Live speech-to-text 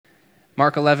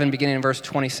Mark 11, beginning in verse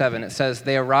 27, it says,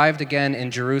 "They arrived again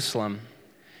in Jerusalem,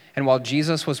 and while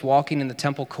Jesus was walking in the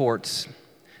temple courts,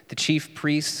 the chief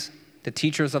priests, the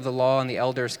teachers of the law, and the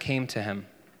elders came to him.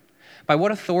 'By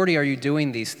what authority are you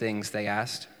doing these things?' they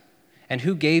asked. 'And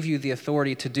who gave you the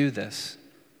authority to do this?'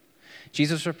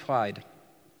 Jesus replied,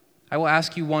 'I will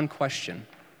ask you one question.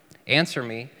 Answer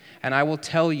me, and I will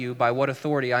tell you by what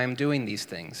authority I am doing these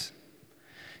things.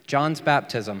 John's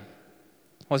baptism,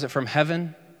 was it from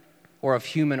heaven or of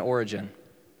human origin?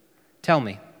 Tell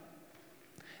me.'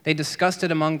 They discussed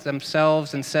it among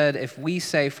themselves and said, 'If we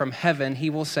say from heaven,' he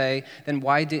will say, 'then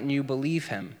why didn't you believe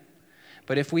him?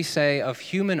 But if we say of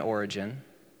human origin,'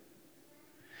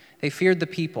 they feared the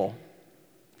people,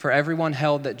 for everyone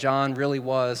held that John really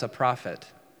was a prophet.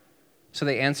 So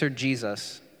they answered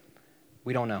Jesus,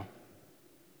 'We don't know.'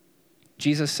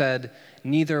 Jesus said,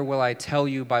 'Neither will I tell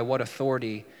you by what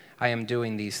authority I am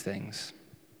doing these things.'"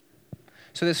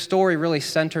 So this story really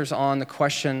centers on the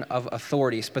question of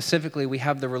authority. Specifically, we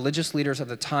have the religious leaders of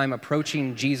the time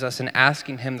approaching Jesus and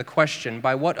asking him the question,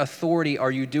 "By what authority are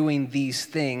you doing these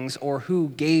things?" or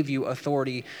 "Who gave you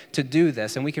authority to do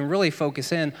this?" And we can really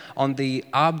focus in on the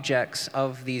objects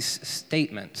of these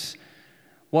statements.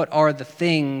 What are the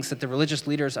things that the religious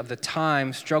leaders of the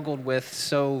time struggled with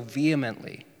so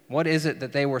vehemently? What is it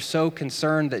that they were so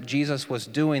concerned that Jesus was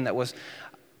doing that was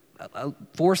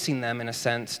forcing them, in a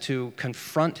sense, to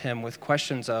confront him with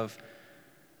questions of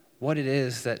what it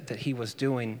is that he was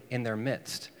doing in their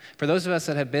midst? For those of us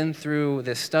that have been through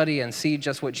this study and see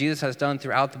just what Jesus has done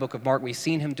throughout the book of Mark, we've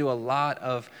seen him do a lot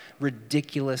of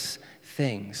ridiculous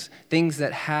things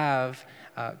that have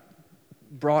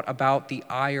brought about the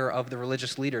ire of the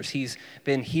religious leaders. He's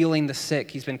been healing the sick.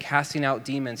 He's been casting out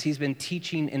demons. He's been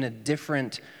teaching in a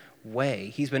different way.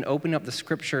 He's been opening up the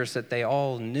scriptures that they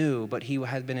all knew, but he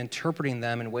had been interpreting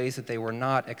them in ways that they were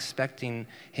not expecting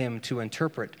him to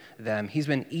interpret them. He's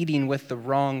been eating with the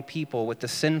wrong people, with the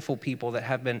sinful people that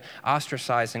have been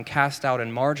ostracized and cast out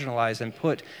and marginalized and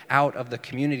put out of the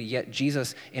community, yet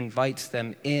Jesus invites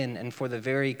them in, and for the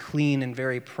very clean and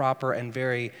very proper and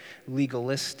very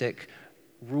legalistic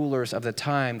rulers of the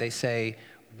time, they say,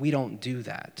 "We don't do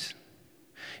that."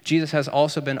 Jesus has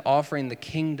also been offering the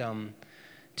kingdom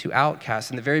to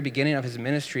outcasts. In the very beginning of his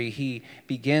ministry, he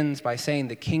begins by saying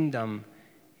the kingdom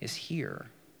is here.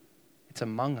 It's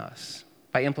among us.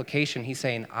 By implication, he's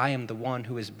saying, I am the one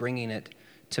who is bringing it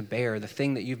to bear. The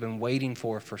thing that you've been waiting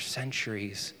for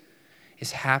centuries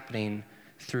is happening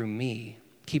through me.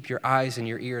 Keep your eyes and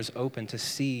your ears open to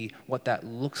see what that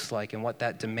looks like and what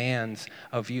that demands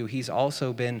of you. He's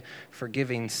also been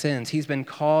forgiving sins. He's been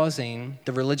causing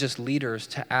the religious leaders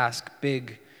to ask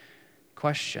big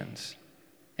questions.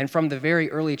 And from the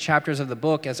very early chapters of the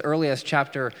book, as early as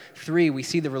chapter 3, we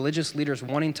see the religious leaders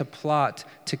wanting to plot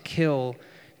to kill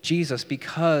Jesus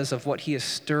because of what he is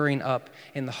stirring up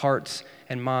in the hearts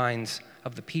and minds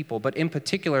of the people. But in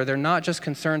particular, they're not just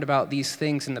concerned about these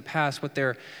things in the past. What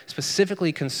they're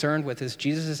specifically concerned with is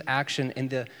Jesus' action in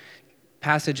the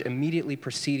passage immediately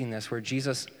preceding this, where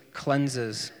Jesus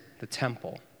cleanses the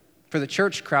temple. For the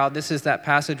church crowd, this is that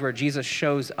passage where Jesus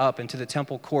shows up into the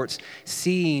temple courts,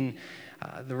 seeing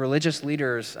the religious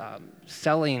leaders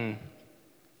selling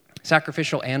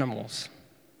sacrificial animals,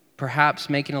 perhaps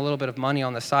making a little bit of money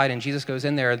on the side, and Jesus goes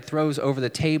in there and throws over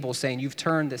the table saying, "You've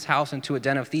turned this house into a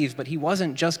den of thieves." But he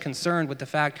wasn't just concerned with the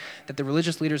fact that the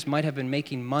religious leaders might have been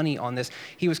making money on this.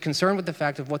 He was concerned with the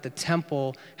fact of what the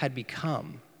temple had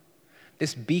become.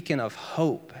 This beacon of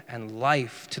hope and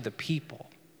life to the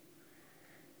people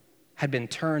had been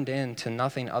turned into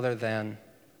nothing other than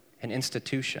an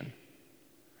institution,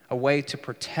 a way to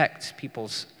protect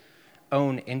people's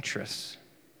own interests,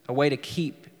 a way to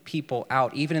keep people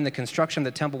out. Even in the construction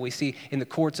of the temple, we see in the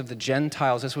courts of the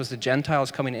Gentiles, this was the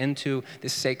Gentiles coming into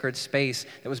this sacred space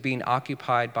that was being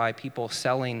occupied by people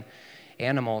selling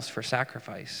animals for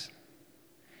sacrifice.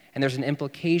 And there's an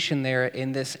implication there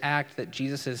in this act that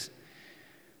Jesus is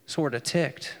sort of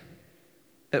ticked,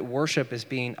 that worship is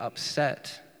being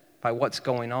upset by what's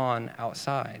going on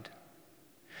outside.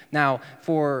 Now,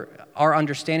 for our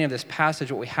understanding of this passage,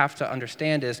 what we have to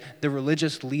understand is the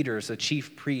religious leaders, the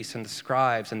chief priests and the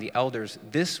scribes and the elders,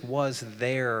 this was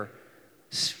their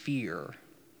sphere.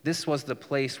 This was the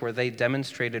place where they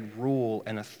demonstrated rule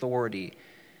and authority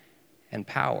and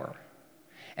power.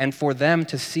 And for them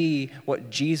to see what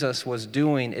Jesus was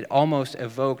doing, it almost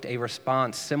evoked a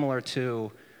response similar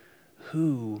to,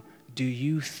 "Who do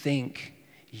you think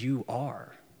you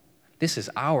are? This is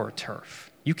our turf.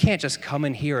 You can't just come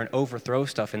in here and overthrow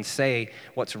stuff and say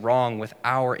what's wrong with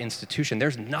our institution.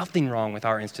 There's nothing wrong with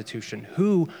our institution.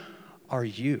 Who are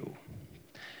you?"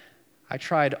 I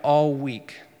tried all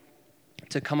week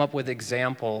to come up with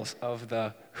examples of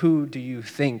the who do you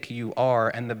think you are,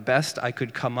 and the best I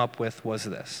could come up with was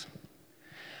this.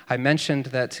 I mentioned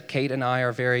that Kate and I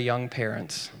are very young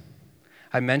parents.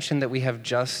 I mentioned that we have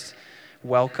just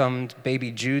welcomed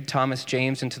baby Jude Thomas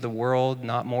James into the world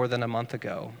not more than a month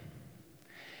ago.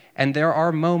 And there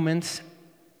are moments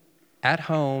at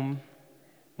home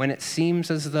when it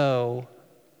seems as though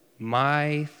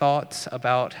my thoughts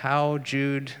about how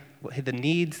Jude, the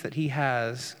needs that he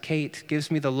has, Kate gives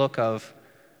me the look of,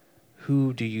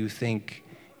 who do you think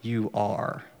you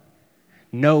are?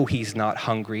 No, he's not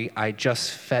hungry. I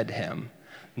just fed him.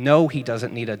 No, he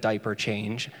doesn't need a diaper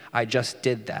change. I just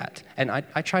did that. And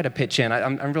I try to pitch in.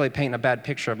 I'm really painting a bad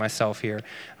picture of myself here.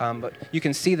 But you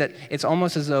can see that it's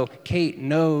almost as though Kate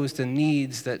knows the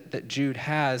needs that Jude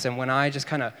has. And when I just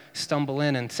kind of stumble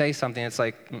in and say something, it's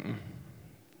like,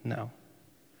 no.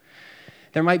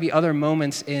 There might be other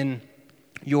moments in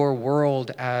your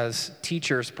world as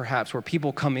teachers, perhaps, where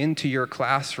people come into your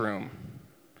classroom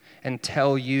and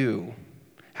tell you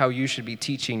how you should be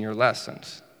teaching your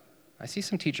lessons. I see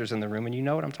some teachers in the room, and you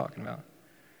know what I'm talking about.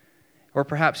 Or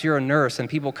perhaps you're a nurse, and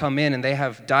people come in and they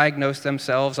have diagnosed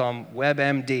themselves on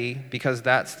WebMD because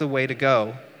that's the way to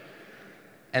go.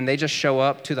 And they just show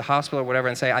up to the hospital or whatever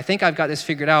and say, I think I've got this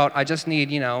figured out. I just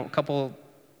need, a couple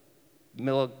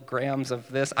milligrams of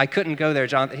this. I couldn't go there,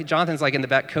 Jonathan. Jonathan's like in the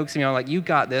back coaxing me. I'm like, you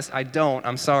got this. I don't.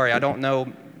 I'm sorry. I don't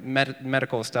know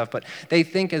medical stuff. But they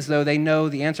think as though they know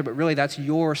the answer, but really that's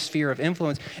your sphere of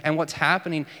influence. And what's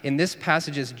happening in this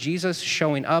passage is Jesus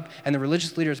showing up, and the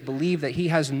religious leaders believe that he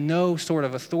has no sort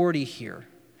of authority here.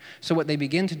 So what they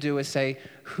begin to do is say,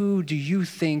 who do you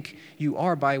think you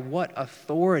are? By what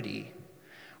authority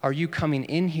are you coming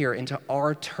in here into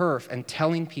our turf and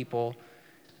telling people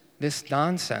this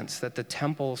nonsense that the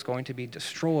temple is going to be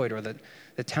destroyed or that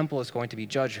the temple is going to be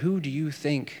judged? Who do you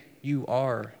think you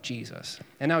are, Jesus?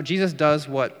 And now Jesus does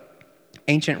what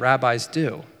ancient rabbis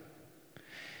do.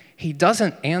 He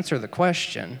doesn't answer the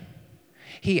question.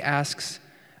 He asks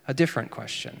a different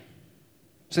question.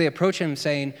 So they approach him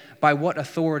saying, by what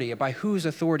authority, by whose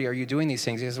authority are you doing these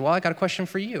things? He says, well, I got a question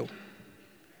for you.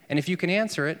 And if you can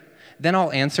answer it, then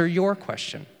I'll answer your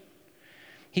question.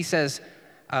 He says,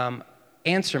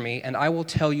 answer me, and I will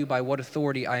tell you by what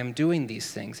authority I am doing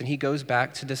these things. And he goes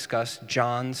back to discuss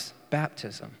John's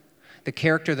baptism, the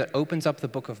character that opens up the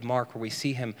book of Mark, where we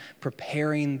see him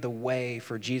preparing the way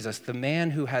for Jesus, the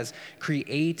man who has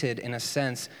created, in a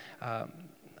sense, a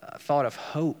thought of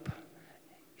hope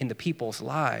in the people's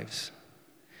lives.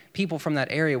 People from that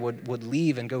area would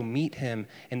leave and go meet him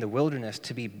in the wilderness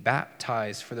to be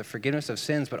baptized for the forgiveness of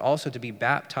sins, but also to be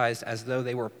baptized as though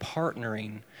they were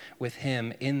partnering with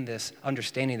him in this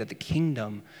understanding that the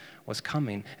kingdom was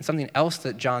coming. And something else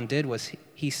that John did was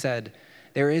he said,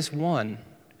 there is one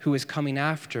who is coming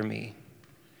after me,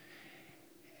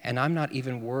 and I'm not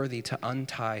even worthy to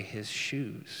untie his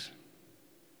shoes.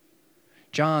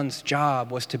 John's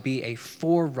job was to be a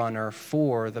forerunner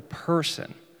for the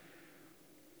person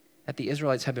that the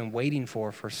Israelites have been waiting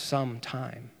for some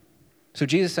time. So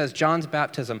Jesus says, John's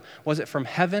baptism, was it from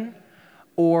heaven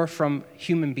or from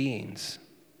human beings?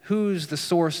 Who's the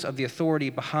source of the authority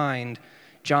behind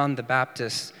John the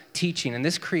Baptist's teaching? And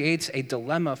this creates a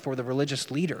dilemma for the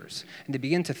religious leaders. And they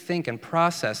begin to think and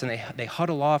process, and they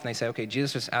huddle off and they say, okay,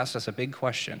 Jesus just asked us a big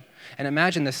question. And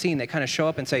imagine the scene. They kind of show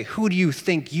up and say, who do you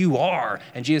think you are?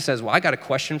 And Jesus says, well, I got a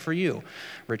question for you.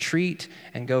 Retreat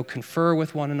and go confer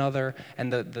with one another.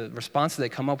 And the response that they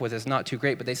come up with is not too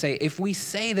great, but they say, if we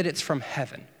say that it's from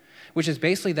heaven, which is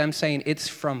basically them saying it's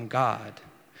from God,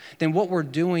 then what we're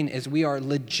doing is we are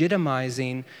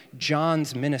legitimizing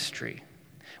John's ministry.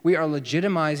 We are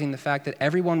legitimizing the fact that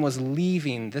everyone was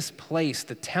leaving this place,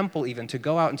 the temple even, to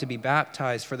go out and to be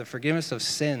baptized for the forgiveness of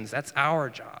sins. That's our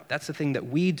job. That's the thing that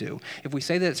we do. If we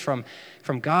say that it's from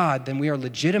God, then we are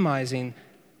legitimizing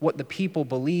what the people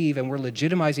believe, and we're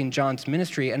legitimizing John's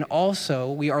ministry, and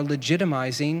also we are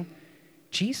legitimizing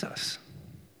Jesus.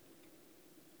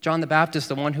 John the Baptist,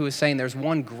 the one who is saying there's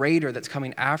one greater that's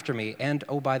coming after me, and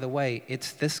oh, by the way,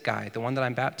 it's this guy, the one that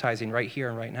I'm baptizing right here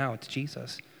and right now. It's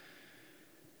Jesus.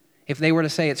 If they were to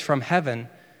say it's from heaven,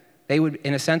 they would,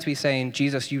 in a sense, be saying,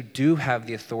 Jesus, you do have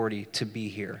the authority to be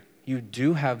here. You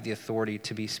do have the authority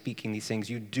to be speaking these things.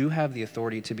 You do have the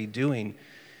authority to be doing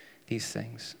these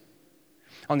things.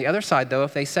 On the other side, though,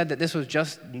 if they said that this was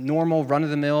just normal,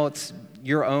 run-of-the-mill, it's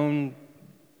your own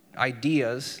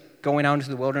ideas, going out into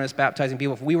the wilderness, baptizing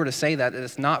people, if we were to say that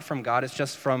it's not from God, it's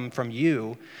just from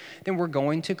you, then we're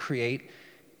going to create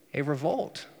a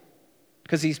revolt.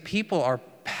 Because these people are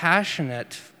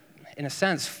passionate, in a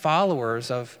sense, followers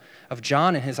of of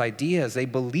John and his ideas. They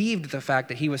believed the fact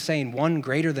that he was saying one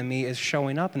greater than me is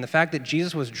showing up, and the fact that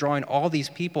Jesus was drawing all these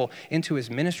people into his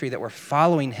ministry that were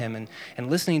following him and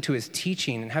listening to his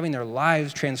teaching and having their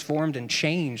lives transformed and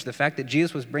changed. The fact that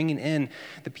Jesus was bringing in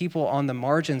the people on the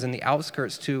margins and the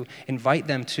outskirts to invite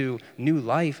them to new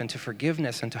life and to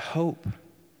forgiveness and to hope.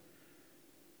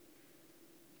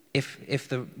 If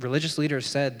the religious leaders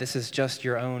said this is just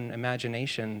your own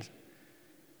imagination,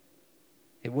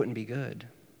 it wouldn't be good.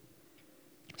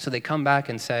 So they come back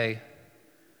and say,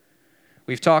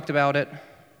 we've talked about it.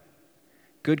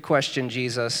 Good question,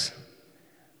 Jesus.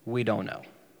 We don't know.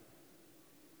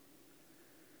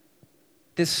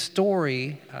 This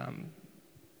story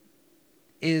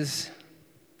is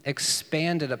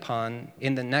expanded upon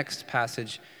in the next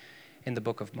passage in the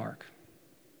book of Mark.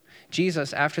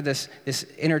 Jesus, after this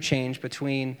interchange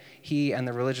between he and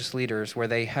the religious leaders, where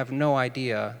they have no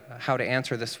idea how to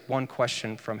answer this one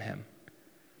question from him,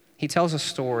 he tells a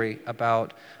story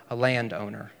about a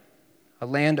landowner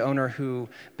who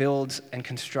builds and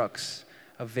constructs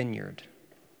a vineyard.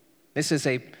 This is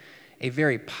a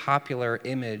very popular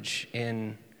image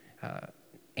in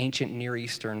ancient Near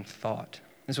Eastern thought.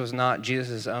 This was not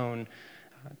Jesus' own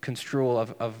construal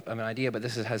of an idea, but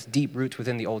this has deep roots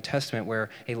within the Old Testament, where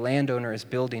a landowner is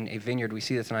building a vineyard. We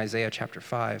see this in Isaiah chapter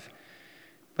 5.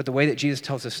 But the way that Jesus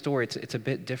tells this story, it's a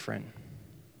bit different.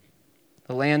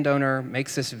 The landowner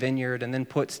makes this vineyard and then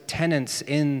puts tenants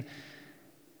in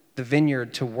the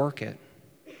vineyard to work it.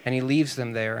 And he leaves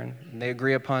them there, and they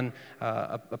agree upon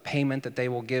a payment that they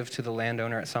will give to the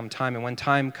landowner at some time. And when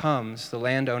time comes, the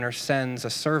landowner sends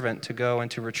a servant to go and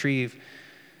to retrieve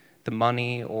the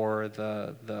money or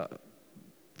the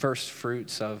first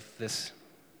fruits of this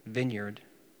vineyard.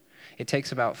 It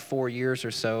takes about 4 years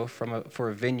or so for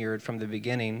a vineyard from the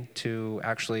beginning to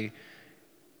actually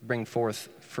bring forth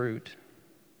fruit.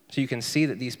 So you can see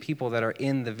that these people that are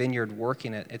in the vineyard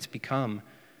working it, it's become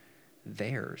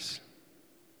theirs.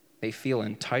 They feel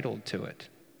entitled to it.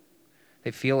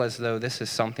 They feel as though this is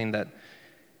something that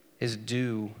is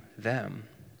due them.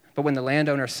 But when the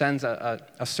landowner sends a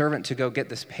servant to go get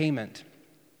this payment,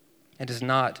 it is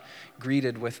not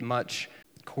greeted with much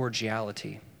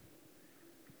cordiality.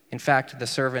 In fact, the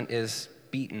servant is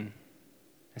beaten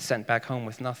and sent back home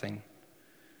with nothing.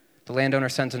 The landowner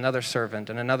sends another servant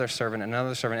and another servant and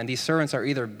another servant, and these servants are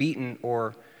either beaten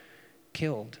or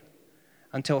killed,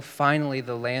 until finally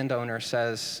the landowner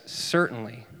says,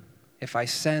 certainly, if I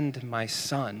send my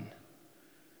son,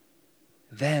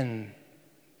 then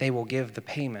they will give the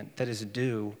payment that is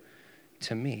due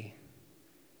to me.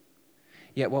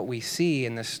 Yet what we see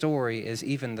in this story is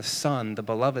even the son, the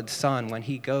beloved son, when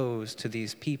he goes to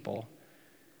these people,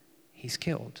 he's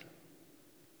killed.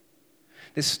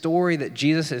 This story that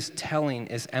Jesus is telling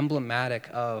is emblematic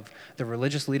of the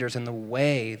religious leaders and the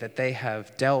way that they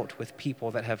have dealt with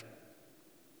people that have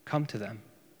come to them.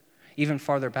 Even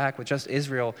farther back, with just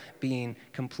Israel being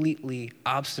completely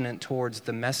obstinate towards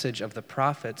the message of the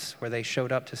prophets, where they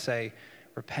showed up to say,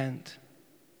 repent.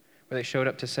 Where they showed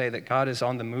up to say that God is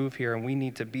on the move here and we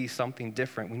need to be something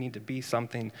different. We need to be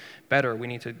something better. We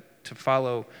need to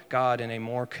follow God in a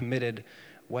more committed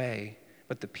way.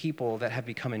 But the people that have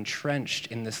become entrenched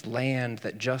in this land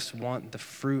that just want the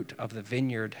fruit of the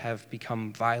vineyard have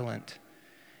become violent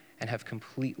and have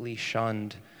completely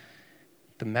shunned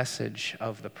the message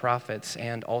of the prophets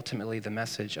and ultimately the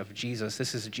message of Jesus.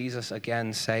 This is Jesus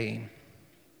again saying,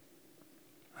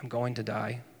 I'm going to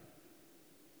die.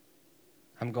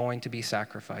 I'm going to be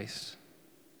sacrificed.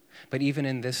 But even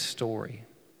in this story,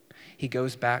 he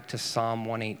goes back to Psalm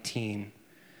 118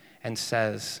 and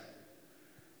says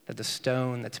that the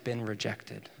stone that's been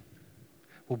rejected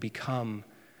will become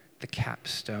the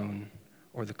capstone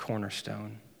or the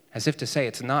cornerstone. As if to say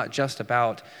it's not just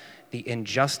about the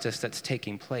injustice that's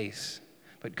taking place,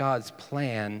 but God's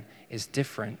plan is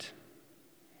different,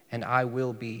 and I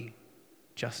will be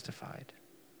justified.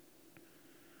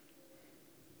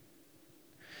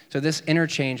 So this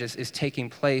interchange is taking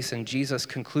place, and Jesus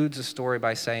concludes the story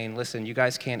by saying, listen, you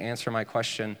guys can't answer my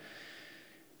question,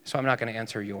 so I'm not going to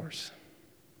answer yours.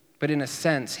 But in a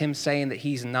sense, him saying that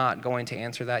he's not going to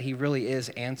answer that, he really is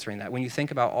answering that. When you think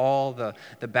about all the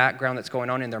background that's going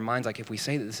on in their minds, like if we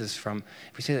say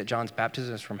that John's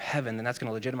baptism is from heaven, then that's going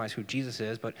to legitimize who Jesus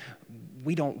is, but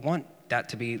we don't want that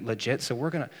to be legit, so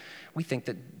we think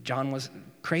that John was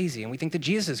crazy, and we think that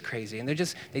Jesus is crazy, and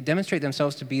they demonstrate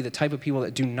themselves to be the type of people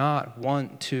that do not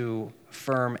want to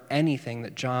affirm anything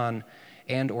that John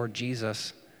and or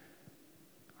Jesus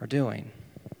are doing.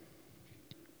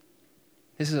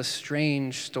 This is a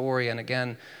strange story, and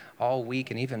again, all week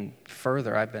and even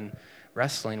further, I've been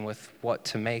wrestling with what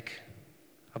to make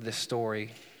of this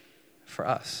story for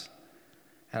us.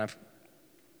 And I've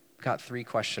got 3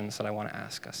 questions that I want to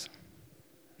ask us.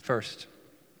 First,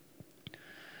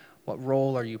 what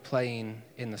role are you playing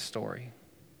in the story?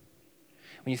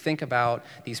 When you think about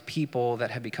these people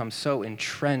that have become so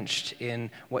entrenched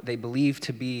in what they believe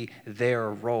to be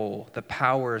their role, the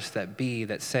powers that be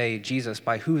that say, Jesus,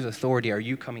 by whose authority are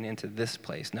you coming into this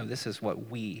place? No, this is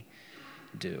what we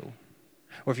do.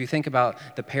 Or if you think about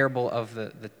the parable of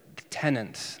the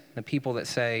tenants, the people that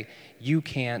say, you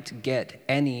can't get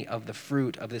any of the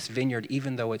fruit of this vineyard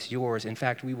even though it's yours. In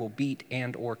fact, we will beat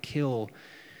and or kill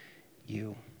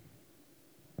you.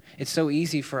 It's so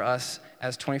easy for us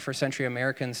as 21st century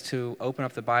Americans to open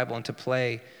up the Bible and to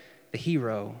play the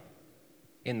hero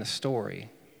in the story.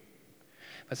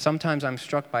 But sometimes I'm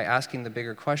struck by asking the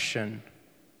bigger question,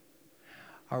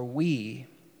 are we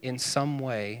in some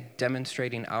way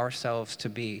demonstrating ourselves to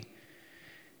be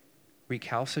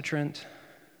recalcitrant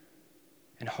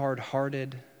and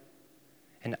hard-hearted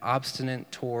and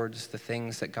obstinate towards the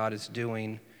things that God is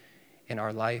doing in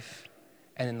our life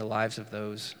and in the lives of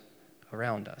those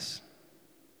around us?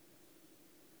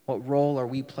 What role are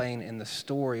we playing in the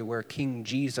story where King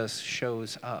Jesus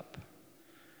shows up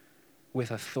with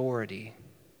authority?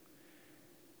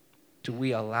 Do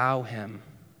we allow him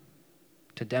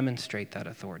to demonstrate that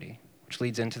authority? Which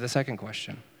leads into the second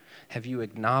question. Have you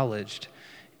acknowledged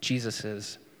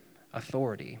Jesus'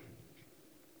 authority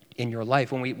in your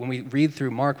life? When we read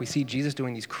through Mark, we see Jesus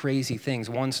doing these crazy things.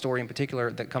 One story in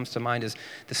particular that comes to mind is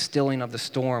the stilling of the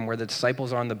storm, where the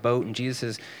disciples are on the boat and Jesus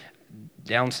is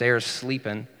downstairs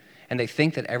sleeping, and they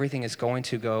think that everything is going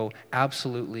to go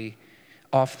absolutely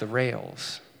off the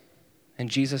rails. And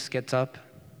Jesus gets up,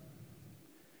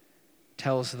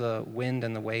 tells the wind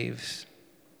and the waves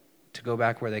to go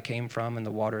back where they came from, and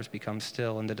the waters become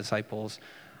still, and the disciples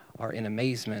are in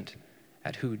amazement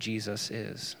at who Jesus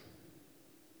is.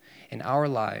 In our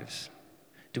lives,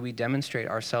 do we demonstrate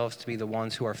ourselves to be the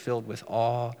ones who are filled with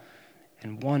awe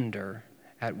and wonder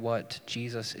at what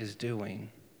Jesus is doing?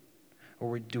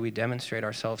 Or do we demonstrate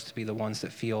ourselves to be the ones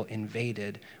that feel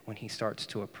invaded when he starts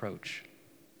to approach?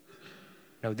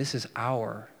 No, this is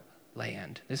our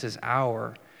land. This is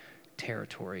our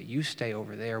territory. You stay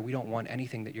over there. We don't want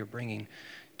anything that you're bringing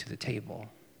to the table.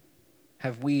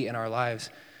 Have we in our lives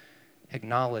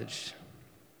acknowledged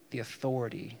the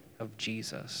authority of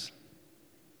Jesus?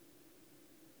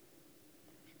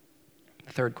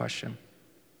 The third question.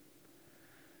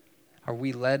 Are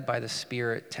we led by the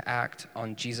Spirit to act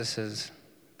on Jesus'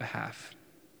 behalf?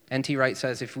 N.T. Wright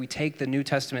says, if we take the New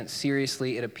Testament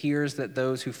seriously, it appears that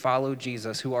those who follow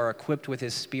Jesus, who are equipped with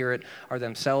his Spirit, are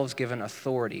themselves given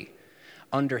authority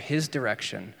under his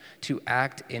direction to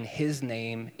act in his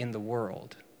name in the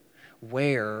world.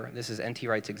 Where, this is N.T.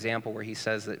 Wright's example, where he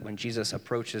says that when Jesus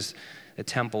approaches the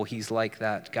temple, he's like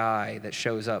that guy that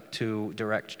shows up to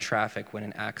direct traffic when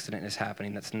an accident is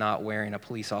happening that's not wearing a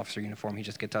police officer uniform. He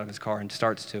just gets out of his car and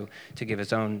starts to give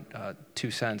his own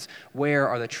 2 cents. Where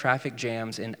are the traffic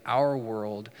jams in our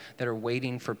world that are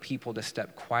waiting for people to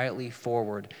step quietly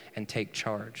forward and take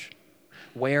charge?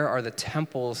 Where are the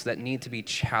temples that need to be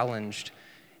challenged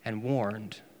and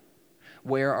warned?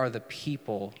 Where are the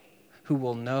people who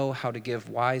will know how to give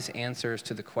wise answers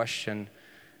to the question,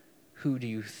 who do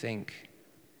you think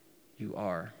you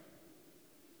are?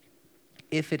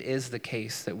 If it is the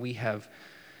case that we have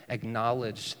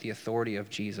acknowledged the authority of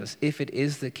Jesus, if it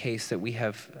is the case that we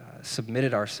have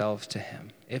submitted ourselves to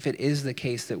him, if it is the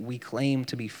case that we claim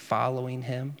to be following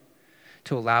him,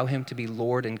 to allow him to be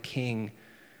Lord and King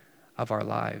of our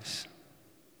lives,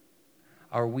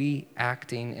 are we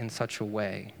acting in such a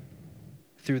way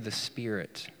through the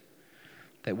Spirit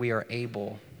that we are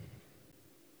able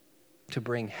to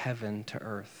bring heaven to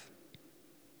earth?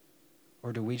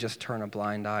 Or do we just turn a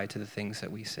blind eye to the things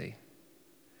that we see?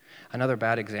 Another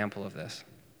bad example of this,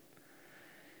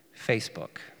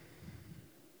 Facebook.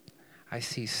 I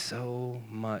see so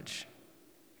much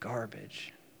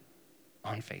garbage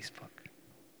on Facebook.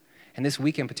 And this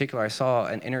week in particular, I saw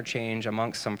an interchange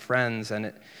amongst some friends, and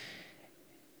it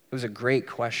was a great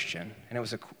question. And it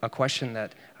was a question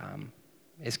that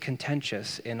is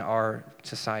contentious in our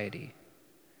society.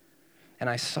 And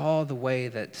I saw the way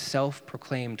that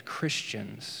self-proclaimed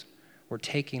Christians were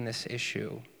taking this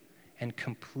issue and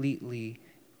completely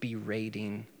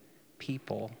berating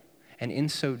people, and in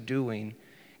so doing,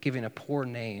 giving a poor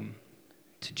name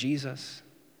to Jesus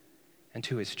and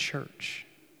to his church.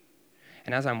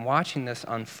 And as I'm watching this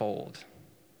unfold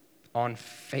on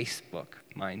Facebook,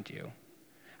 mind you,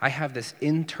 I have this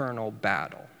internal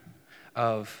battle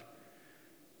of,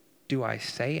 do I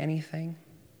say anything?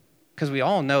 Because we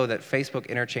all know that Facebook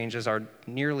interchanges are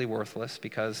nearly worthless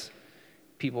because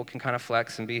people can kind of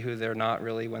flex and be who they're not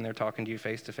really when they're talking to you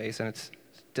face to face, and it's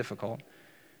difficult?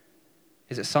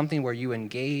 Is it something where you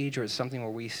engage, or is it something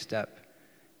where we step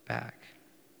back?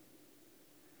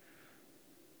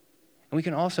 And we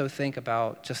can also think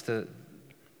about just the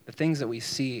things that we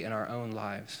see in our own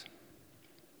lives,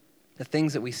 the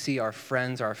things that we see our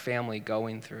friends, our family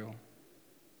going through,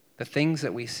 the things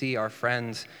that we see our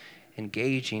friends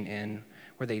engaging in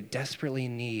where they desperately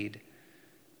need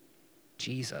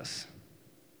Jesus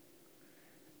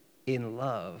in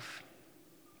love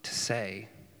to say,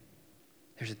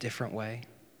 there's a different way,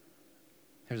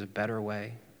 there's a better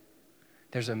way,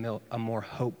 there's a more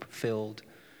hope-filled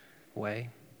way.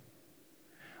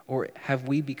 Or have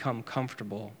we become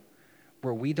comfortable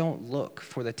where we don't look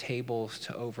for the tables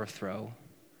to overthrow,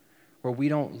 where we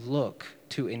don't look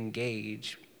to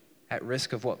engage at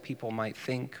risk of what people might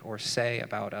think or say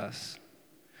about us?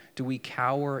 Do we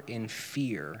cower in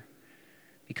fear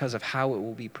because of how it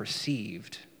will be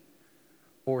perceived?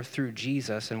 Or through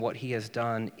Jesus and what he has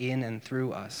done in and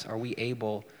through us, are we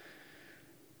able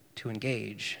to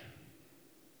engage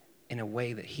in a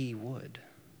way that he would?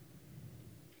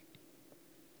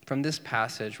 From this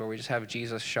passage where we just have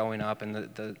Jesus showing up and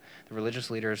the religious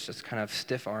leaders just kind of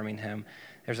stiff-arming him,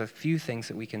 there's a few things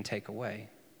that we can take away.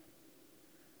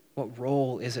 What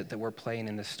role is it that we're playing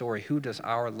in this story? Who does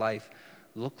our life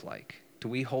look like? Do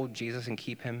we hold Jesus and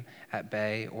keep him at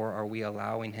bay, or are we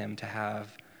allowing him to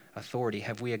have authority?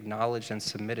 Have we acknowledged and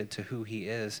submitted to who he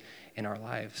is in our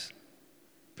lives?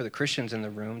 For the Christians in the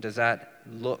room, does that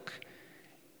look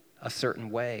a certain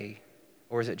way?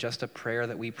 Or is it just a prayer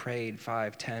that we prayed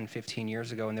 5, 10, 15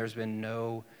 years ago, and there's been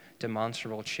no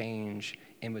demonstrable change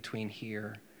in between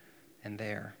here and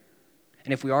there?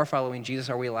 And if we are following Jesus,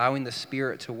 are we allowing the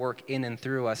Spirit to work in and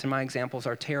through us? And my examples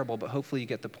are terrible, but hopefully you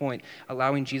get the point.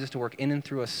 Allowing Jesus to work in and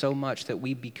through us so much that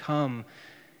we become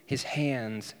his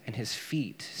hands and his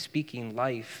feet, speaking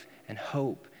life and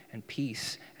hope and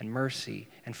peace and mercy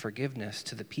and forgiveness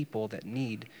to the people that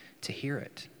need to hear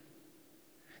it.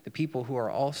 The people who are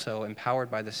also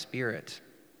empowered by the Spirit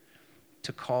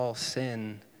to call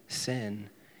sin, sin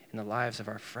in the lives of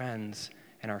our friends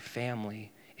and our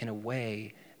family in a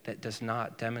way that does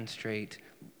not demonstrate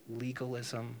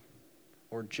legalism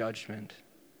or judgment,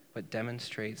 but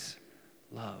demonstrates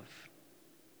love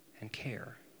and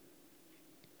care.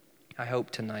 I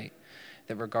hope tonight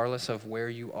that regardless of where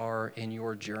you are in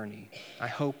your journey, I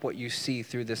hope what you see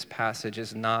through this passage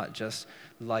is not just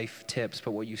life tips,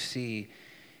 but what you see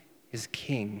is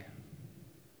King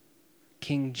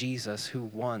Jesus, who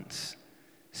wants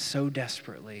so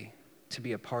desperately to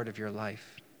be a part of your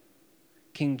life.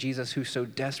 King Jesus, who so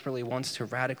desperately wants to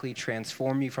radically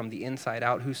transform you from the inside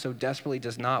out, who so desperately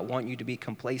does not want you to be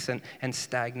complacent and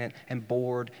stagnant and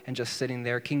bored and just sitting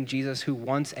there. King Jesus, who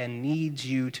wants and needs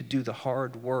you to do the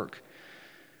hard work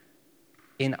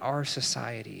in our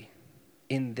society,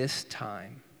 in this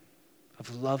time,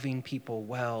 of loving people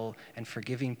well and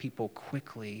forgiving people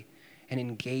quickly and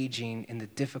engaging in the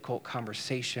difficult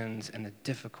conversations and the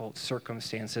difficult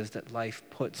circumstances that life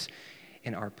puts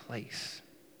in our place.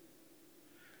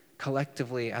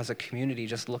 Collectively, as a community,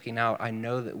 just looking out, I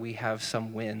know that we have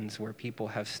some wins where people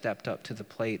have stepped up to the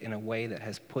plate in a way that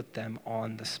has put them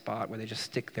on the spot, where they just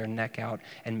stick their neck out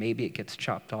and maybe it gets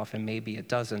chopped off and maybe it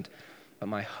doesn't. But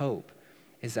my hope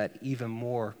is that even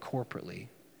more corporately,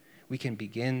 we can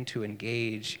begin to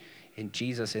engage in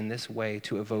Jesus in this way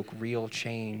to evoke real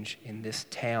change in this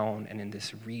town and in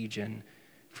this region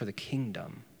for the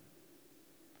kingdom,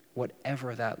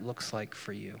 whatever that looks like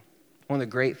for you. One of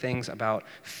the great things about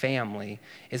family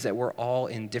is that we're all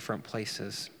in different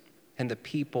places, and the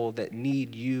people that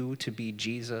need you to be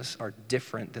Jesus are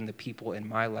different than the people in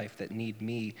my life that need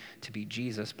me to be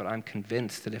Jesus. But I'm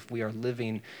convinced that if we are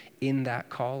living in that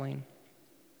calling,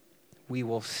 we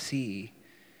will see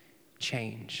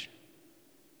change.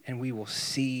 And we will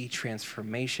see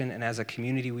transformation. And as a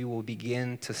community, we will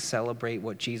begin to celebrate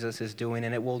what Jesus is doing.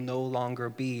 And it will no longer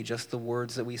be just the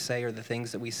words that we say or the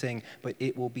things that we sing, but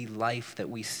it will be life that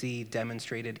we see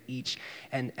demonstrated each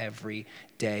and every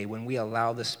day when we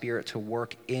allow the Spirit to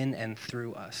work in and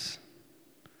through us.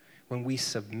 When we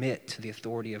submit to the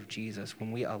authority of Jesus,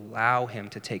 when we allow him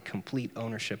to take complete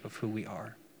ownership of who we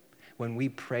are. When we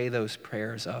pray those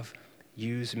prayers of,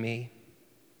 use me,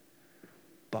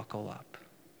 buckle up.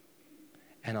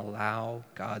 And allow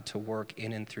God to work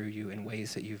in and through you in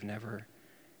ways that you've never,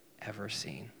 ever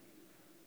seen.